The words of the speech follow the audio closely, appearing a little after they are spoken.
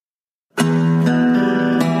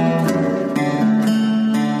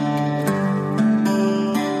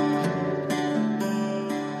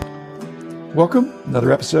Welcome,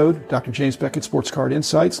 another episode, Dr. James Beckett, Sports Card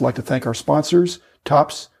Insights. I'd like to thank our sponsors,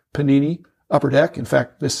 Topps, Panini, Upper Deck. In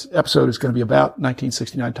fact, this episode is going to be about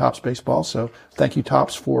 1969 Topps baseball. So thank you,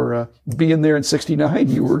 Topps, for being there in '69.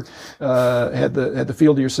 You were had the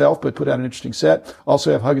field to yourself, but put out an interesting set.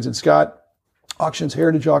 Also have Huggins and Scott Auctions,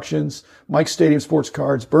 Heritage Auctions, Mike's Stadium Sports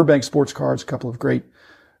Cards, Burbank Sports Cards, a couple of great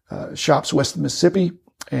shops west of Mississippi,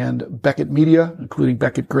 and Beckett Media, including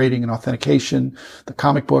Beckett Grading and Authentication, the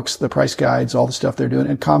comic books, the price guides, all the stuff they're doing,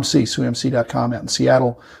 and ComC, SUMC.com out in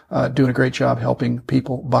Seattle, doing a great job helping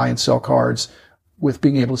people buy and sell cards with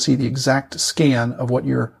being able to see the exact scan of what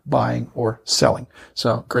you're buying or selling.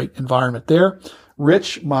 So great environment there.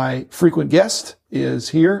 Rich, my frequent guest, is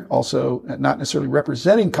here, also not necessarily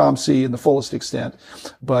representing ComC in the fullest extent,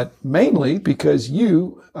 but mainly because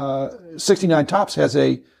you, 69 Topps has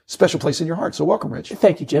a special place in your heart. So welcome, Rich.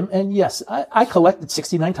 Thank you, Jim. And yes, I collected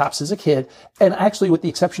 69 Topps as a kid. And actually, with the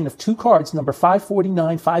exception of two cards, number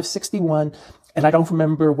 549, 561, and I don't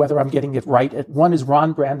remember whether I'm getting it right. One is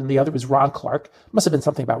Ron Brand and the other is Ron Clark. Must have been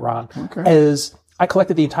something about Ron. Okay. As I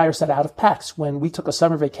collected the entire set out of packs. When we took a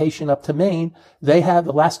summer vacation up to Maine, they had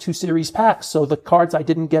the last two series packs. So the cards I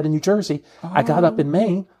didn't get in New Jersey, I got up in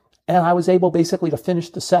Maine, and I was able basically to finish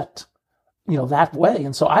the set, that way.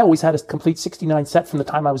 And so I always had a complete 69 set from the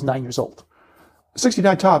time I was 9 years old.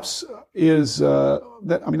 69 Topps is,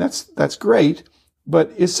 that's great.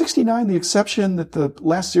 But is 69 the exception that the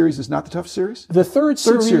last series is not the toughest series? The third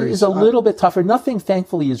series is a little bit tougher. Nothing,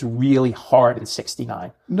 thankfully, is really hard in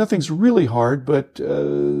 69. Nothing's really hard, but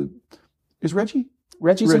is Reggie?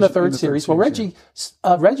 Reggie's in the third series. Well, Reggie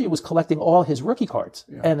was collecting all his rookie cards.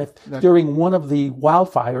 Yeah, and during one of the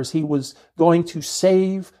wildfires, he was going to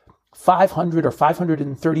save 500 or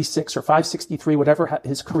 536 or 563, whatever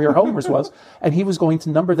his career homers was, and he was going to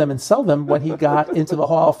number them and sell them when he got into the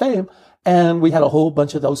Hall of Fame. And we had a whole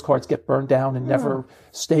bunch of those cards get burned down and never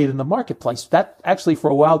stayed in the marketplace. That actually,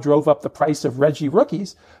 for a while, drove up the price of Reggie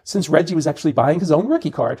rookies, since Reggie was actually buying his own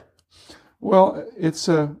rookie card. Well, it's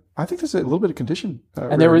I think there's a little bit of condition.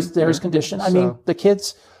 And there is condition. So. I mean, the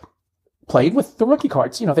kids played with the rookie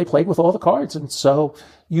cards. They played with all the cards. And so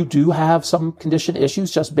you do have some condition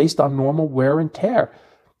issues just based on normal wear and tear.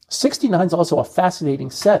 69 is also a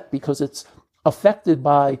fascinating set because it's affected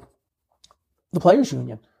by the Players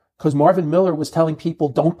Union. Because Marvin Miller was telling people,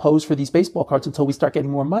 don't pose for these baseball cards until we start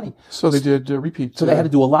getting more money. So they did repeat. So they had to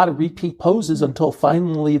do a lot of repeat poses until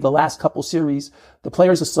finally the last couple series, the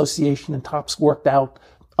Players Association and Topps worked out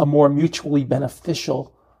a more mutually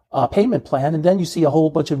beneficial payment plan. And then you see a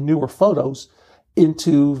whole bunch of newer photos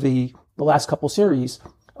into the last couple series.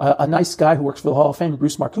 A nice guy who works for the Hall of Fame,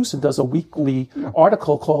 Bruce Marcuson, does a weekly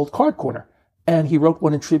article called Card Corner. And he wrote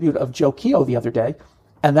one in tribute of Joe Keogh the other day.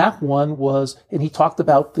 And that one and he talked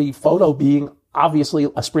about the photo being obviously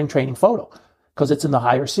a spring training photo because it's in the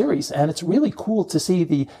higher series. And it's really cool to see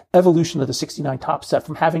the evolution of the 69 Topps set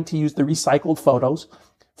from having to use the recycled photos.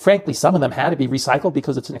 Frankly, some of them had to be recycled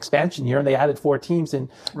because it's an expansion year and they added 4 teams. And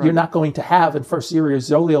You're not going to have in first series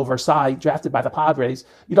Zolio Versailles drafted by the Padres.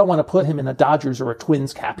 You don't want to put him in a Dodgers or a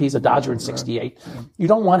Twins cap. He's a Dodger in 68. Yeah. You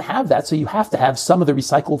don't want to have that. So you have to have some of the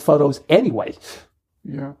recycled photos anyway.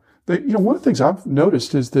 Yeah. One of the things I've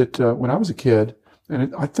noticed is that when I was a kid,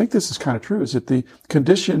 and I think this is kind of true, is that the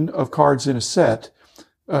condition of cards in a set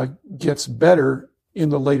gets better in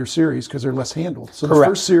the later series because they're less handled. So Correct. The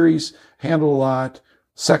first series handled a lot,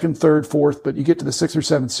 second, third, fourth, but you get to the 6th or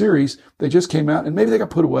 7th series, they just came out and maybe they got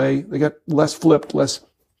put away. They got less flipped, less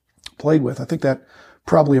played with. I think that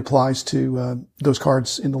probably applies to those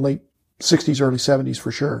cards in the late 60s, early 70s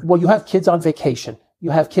for sure. Well, you have kids on vacation.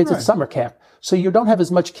 You have kids at summer camp. So you don't have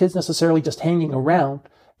as much kids necessarily just hanging around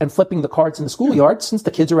and flipping the cards in the schoolyard since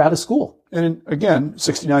the kids are out of school. And again,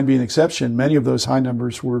 69 being an exception, many of those high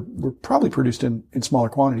numbers were probably produced in smaller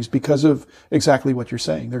quantities because of exactly what you're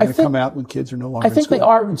saying. They're going to come out when kids are no longer in school. I think they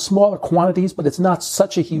are in smaller quantities, but it's not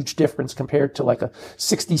such a huge difference compared to like a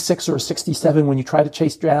 66 or a 67 when you try to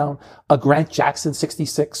chase down a Grant Jackson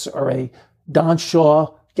 66 or a Don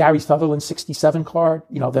Shaw, Gary Sutherland 67 card,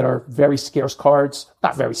 that are very scarce cards.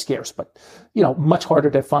 Not very scarce, but, much harder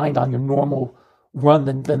to find on your normal run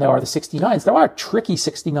than there are the 69s. There are tricky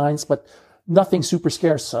 69s, but nothing super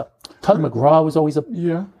scarce. Tug McGraw was always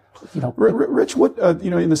Rich, what,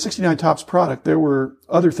 in the 69 Topps product, there were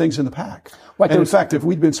other things in the pack. Right, and in fact, if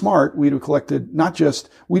we'd been smart, we'd have collected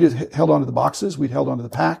we'd have held onto the boxes, we'd held onto the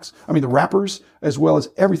packs, the wrappers, as well as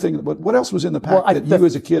everything. What else was in the pack that you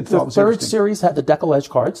as a kid thought was interesting? The third series had the Deckle Edge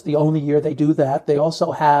cards, the only year they do that. They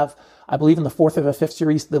also have, I believe in the 4th or the 5th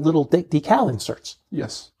series, the little decal inserts.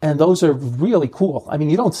 Yes. And those are really cool.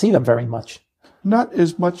 You don't see them very much. Not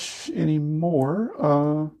as much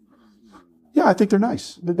anymore. Yeah, I think they're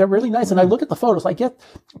nice. They're really nice. And I look at the photos. I get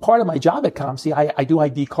part of my job at COMC. I do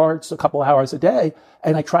ID cards a couple hours a day,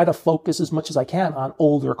 and I try to focus as much as I can on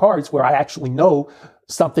older cards where I actually know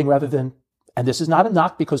something rather than, and this is not a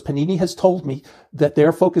knock because Panini has told me that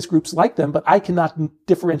their focus groups like them, but I cannot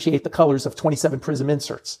differentiate the colors of 27 Prism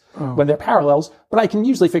inserts when they're parallels, but I can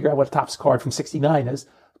usually figure out what a Topps card from 69 is.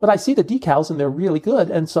 But I see the decals and they're really good.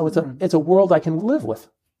 And so it's a world I can live with.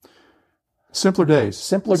 Simpler days.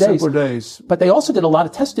 Simpler days. Simpler days. But they also did a lot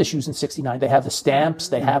of test issues in 69. They have the stamps.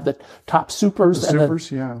 They have the top supers.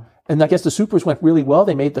 And I guess the supers went really well.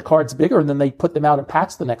 They made the cards bigger, and then they put them out in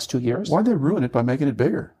packs the next 2 years. Why'd they ruin it by making it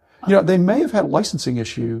bigger? You know, they may have had a licensing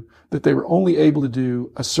issue that they were only able to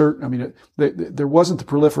do a certain, I mean, there wasn't the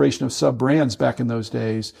proliferation of sub-brands back in those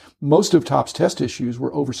days. Most of Topps test issues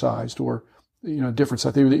were oversized or, you know, different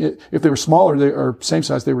size. If they were smaller, or same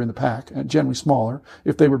size, they were in the pack, generally smaller.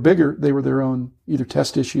 If they were bigger, they were their own either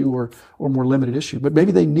test issue or more limited issue. But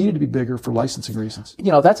maybe they needed to be bigger for licensing reasons.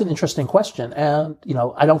 You know, that's an interesting question. And, you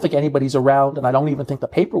know, I don't think anybody's around, and I don't even think the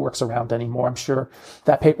paperwork's around anymore. I'm sure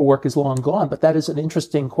that paperwork is long gone. But that is an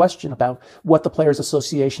interesting question about what the Players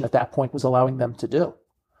Association at that point was allowing them to do.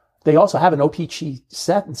 They also have an OPC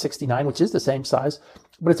set in 69, which is the same size,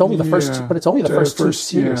 but it's only the first two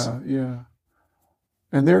series. Yeah.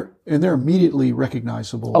 And they're immediately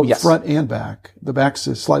recognizable. Oh, yes. Front and back. The back's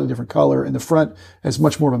a slightly different color, and the front has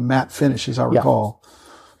much more of a matte finish, as I recall.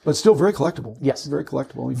 But still very collectible. Yes. Very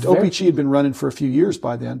collectible. OPC had been running for a few years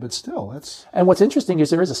by then, but still, that's... And what's interesting is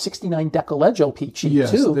there is a 69 Decal Edge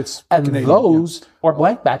OPC, too. That's and Canadian, those are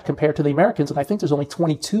blank back compared to the Americans, and I think there's only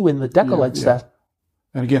 22 in the Decal Edge set.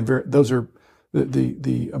 And again, those are...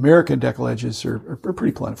 The American Decal Edges are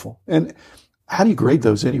pretty plentiful. And... how do you grade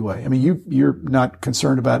those anyway? I mean, you're not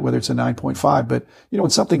concerned about whether it's a 9.5, but, you know, when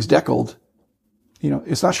something's deckled, you know,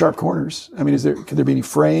 it's not sharp corners. I mean, could there be any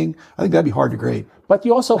fraying? I think that'd be hard to grade. But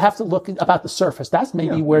you also have to look about the surface. That's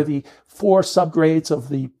maybe where the 4 subgrades of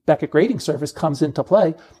the Beckett grading surface comes into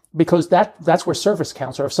play, because that's where surface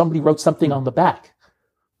counts, or if somebody wrote something on the back.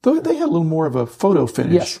 Though they had a little more of a photo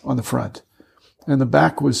finish on the front. And the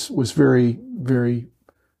back was very, very,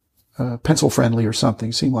 pencil friendly or something.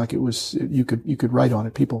 It seemed like it was, you could write on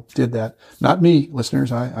it. People did that. Not me,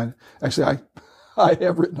 listeners. I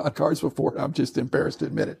have written on cards before. I'm just embarrassed to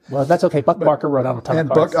admit it. Well, that's okay. Buck Barker wrote on a ton of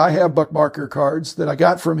cards. I have Buck Barker cards that I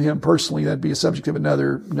got from him personally. That'd be a subject of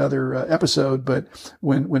another episode. But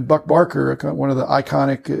when Buck Barker, one of the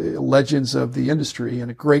iconic legends of the industry and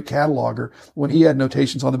a great cataloger, when he had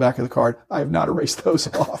notations on the back of the card, I have not erased those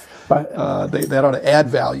off. That ought to add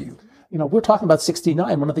value. You know, we're talking about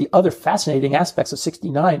 69. One of the other fascinating aspects of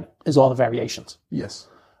 69 is all the variations. Yes.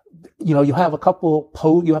 You know, you have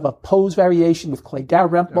you have a pose variation with Clay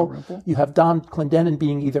Dalrymple. You have Don Clendenin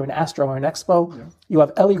being either an Astro or an Expo. Yeah. You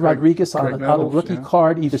have Ellie Rodriguez on a rookie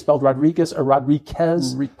card, either spelled Rodriguez or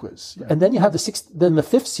Rodriguez. Yeah. And then you have the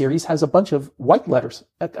 5th series has a bunch of white letters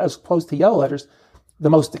as opposed to yellow letters. The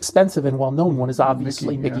most expensive and well-known one is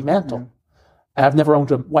obviously Mickey Mantle. Yeah. I've never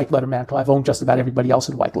owned a white letter mantle. I've owned just about everybody else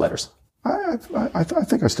in white letters. I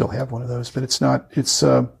think I still have one of those, but it's not. It's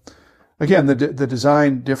again, the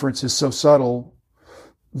design difference is so subtle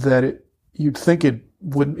that you'd think it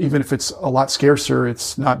wouldn't, even if it's a lot scarcer,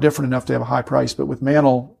 it's not different enough to have a high price. But with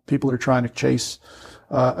Mantle, people are trying to chase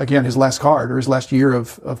again his last card or his last year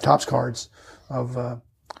of Topps cards. Had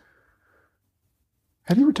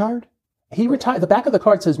he retired? He retired. The back of the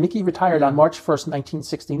card says Mickey retired on March 1st,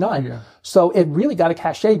 1969. Yeah. So it really got a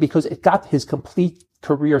cachet because it got his complete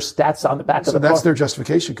career stats on the back of the card. So that's their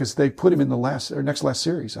justification, because they put him in the next last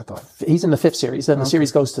series, I thought. He's in the 5th series, and the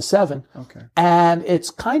series goes to 7. Okay. And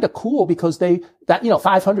it's kind of cool because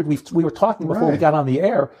 500, we were talking before we got on the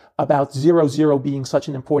air about 00 being such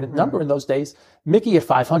an important number in those days. Mickey at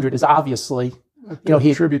 500 is obviously...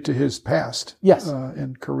 he tribute to his past, yes,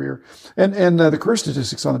 and career, and the career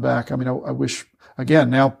statistics on the back. I mean, I wish again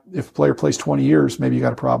now if a player plays 20 years, maybe you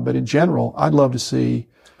got a problem. But in general, I'd love to see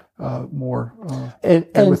more. And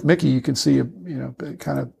with Mickey, you can see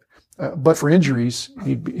but for injuries,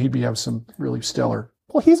 he'd have some really stellar.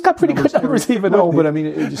 Well, he's got pretty good numbers even. No, but I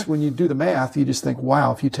mean, just when you do the math, you just think,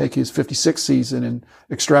 wow. If you take his 56th season and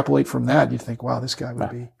extrapolate from that, you think, wow, this guy would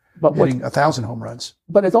be. But hitting 1,000 home runs.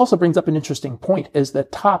 But it also brings up an interesting point, is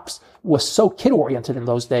that Topps was so kid-oriented in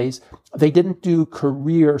those days, they didn't do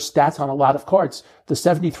career stats on a lot of cards. The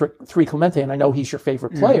 73 Clemente, and I know he's your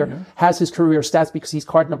favorite player, has his career stats because he's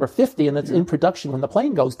card number 50, and it's in production when the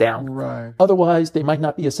plane goes down. Right. Otherwise, they might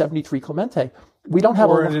not be a 73 Clemente. We don't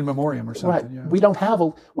have an in memoriam or something. Right. Yeah. We don't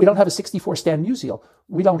have a 64 Stan Musial.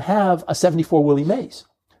 We don't have a 74 Willie Mays.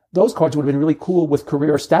 those cards would have been really cool with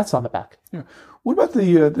career stats on the back. Yeah. What about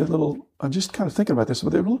the little? I'm just kind of thinking about this.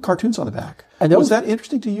 But there were little cartoons on the back. And was that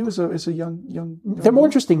interesting to you as a young? They're more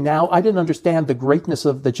interesting now. I didn't understand the greatness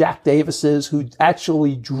of the Jack Davises who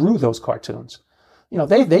actually drew those cartoons.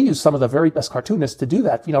 They use some of the very best cartoonists to do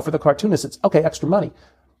that. For the cartoonists, it's okay, extra money,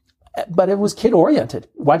 but it was kid oriented.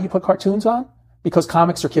 Why do you put cartoons on? Because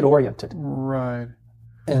comics are kid oriented, right?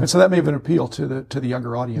 And so that may have an appeal to the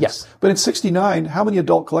younger audience. Yes. But in '69, how many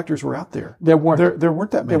adult collectors were out there? There weren't. There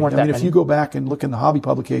weren't that many. I mean, if you go back and look in the hobby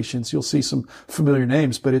publications, you'll see some familiar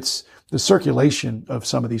names, but it's the circulation of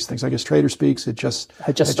some of these things. I guess Trader Speaks had just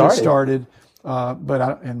started.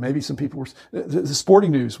 And maybe some people were, the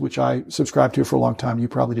Sporting News, which I subscribed to for a long time, you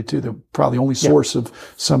probably did too, the probably only source of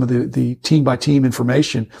some of the team by team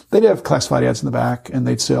information. They'd have classified ads in the back and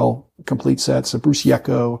they'd sell complete sets of Bruce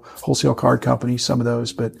Yecko, Wholesale Card Company, some of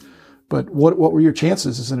those. But what were your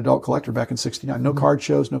chances as an adult collector back in '69? No card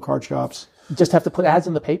shows, no card shops. You just have to put ads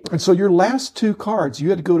in the paper. And so your last two cards, you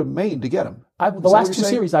had to go to Maine to get them. The last two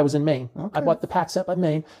series, I was in Maine. Okay. I bought the pack set by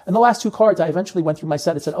Maine. And the last two cards, I eventually went through my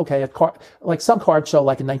set and said, okay, like some card show,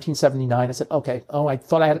 like in 1979, I said, okay, I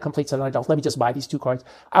thought I had a complete set of adults. Let me just buy these two cards.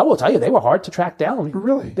 I will tell you, they were hard to track down.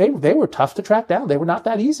 Really? They were tough to track down. They were not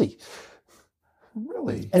that easy.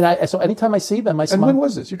 Really? And so anytime I see them, I smile. And when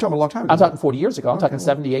was this? You're talking a long time ago. I'm talking 40 years ago. I'm talking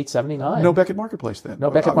 78, 79. No Beckett Marketplace then.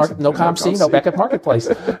 No Beckett Market, no ComC, no Beckett Marketplace.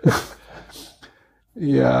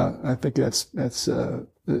 Yeah, I think that's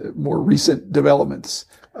more recent developments.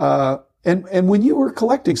 And when you were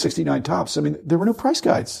collecting '69 Topps, I mean, there were no price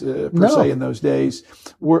guides per se in those days.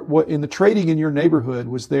 What in the trading in your neighborhood,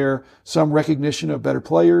 was there some recognition of better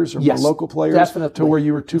players or more local players, definitely, to where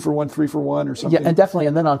you were 2 for 1, 3 for 1, or something? Yeah, and definitely.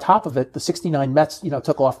 And then on top of it, the '69 Mets,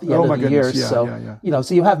 took off the end of the year. Yeah, so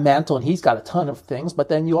so you have Mantle, and he's got a ton of things, but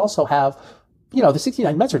then you also have. The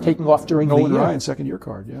 '69 Mets are taking off during the year. Nolan Ryan, second year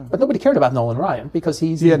card, yeah. But nobody cared about Nolan Ryan because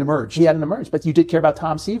he hadn't emerged. He hadn't emerged. But you did care about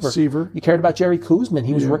Tom Seaver. You cared about Jerry Koosman.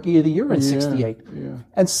 He was Rookie of the Year in '68. Yeah.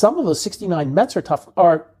 And some of those '69 Mets are tough.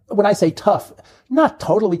 When I say tough, not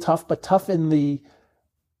totally tough, but tough in the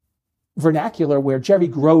vernacular where Jerry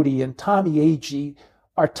Grody and Tommy Agee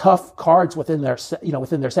are tough cards within their set.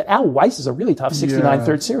 Al Weiss is a really tough '69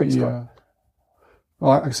 third series card.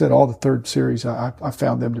 Well, like I said, all the third series, I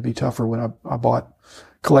found them to be tougher when I bought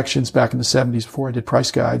collections back in the '70s before I did price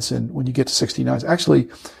guides. And when you get to '69, actually,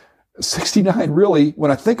 '69 really, when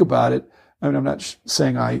I think about it, I mean, I'm not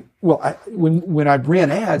saying when I ran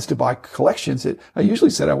ads to buy collections, I usually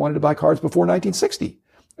said I wanted to buy cards before 1960.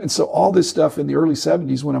 And so all this stuff in the early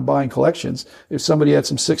 '70s when I'm buying collections, if somebody had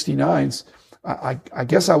some '69s, I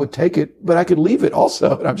guess I would take it, but I could leave it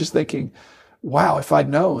also. And I'm just thinking, wow, if I'd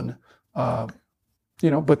known,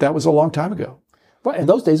 but that was a long time ago. Right. In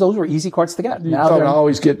those days, those were easy cards to get. Now I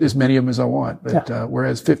always get as many of them as I want. But,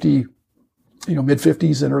 whereas mid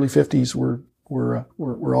 50s and early 50s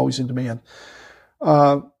were always in demand.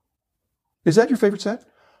 Is that your favorite set?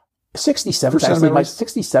 67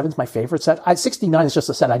 is my favorite set. 69 is just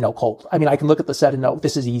a set I know cold. I mean, I can look at the set and know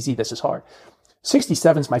this is easy, this is hard.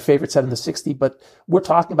 67 is my favorite set in the 60, but we're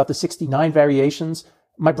talking about the 69 variations.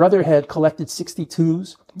 My brother had collected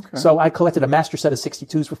 62s. Okay. So I collected a master set of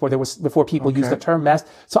 62s before people used the term master.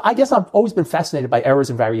 So I guess I've always been fascinated by errors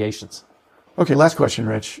and variations. Okay, last question,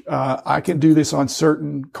 Rich. I can do this on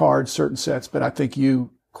certain cards, certain sets, but I think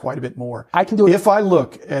you quite a bit more. I can do it.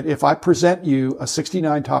 If I present you a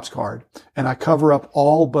 69 Topps card and I cover up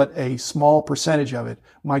all but a small percentage of it,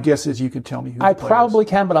 my guess is you can tell me who the player is. I probably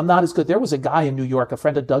can, but I'm not as good. There was a guy in New York, a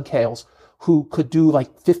friend of Doug Hale's, who could do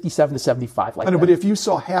like 57 to 75 like that. I know, but if you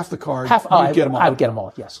saw half the card, you'd get them all. I would get them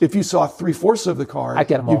all, yes. If you saw 3/4 of the card, I'd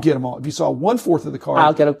get them all. You'd get them all. If you saw 1/4 of the card,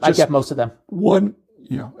 I'd get most of them.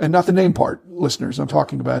 And not the name part, listeners. I'm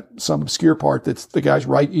talking about some obscure part that's the guy's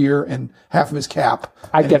right ear and half of his cap.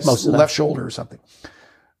 I'd get most of them. Left shoulder or something.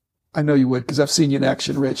 I know you would, because I've seen you in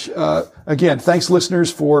action, Rich. Again, thanks, listeners,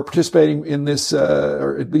 for participating in this,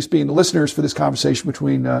 or at least being the listeners for this conversation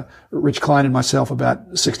between Rich Klein and myself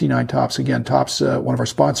about 69 Topps. Again, Topps, one of our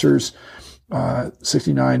sponsors.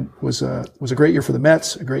 69 was a great year for the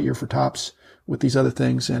Mets, a great year for Topps with these other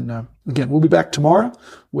things. And again, we'll be back tomorrow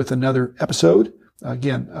with another episode.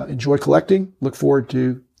 Again, enjoy collecting. Look forward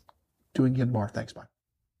to doing again tomorrow. Thanks. Bye.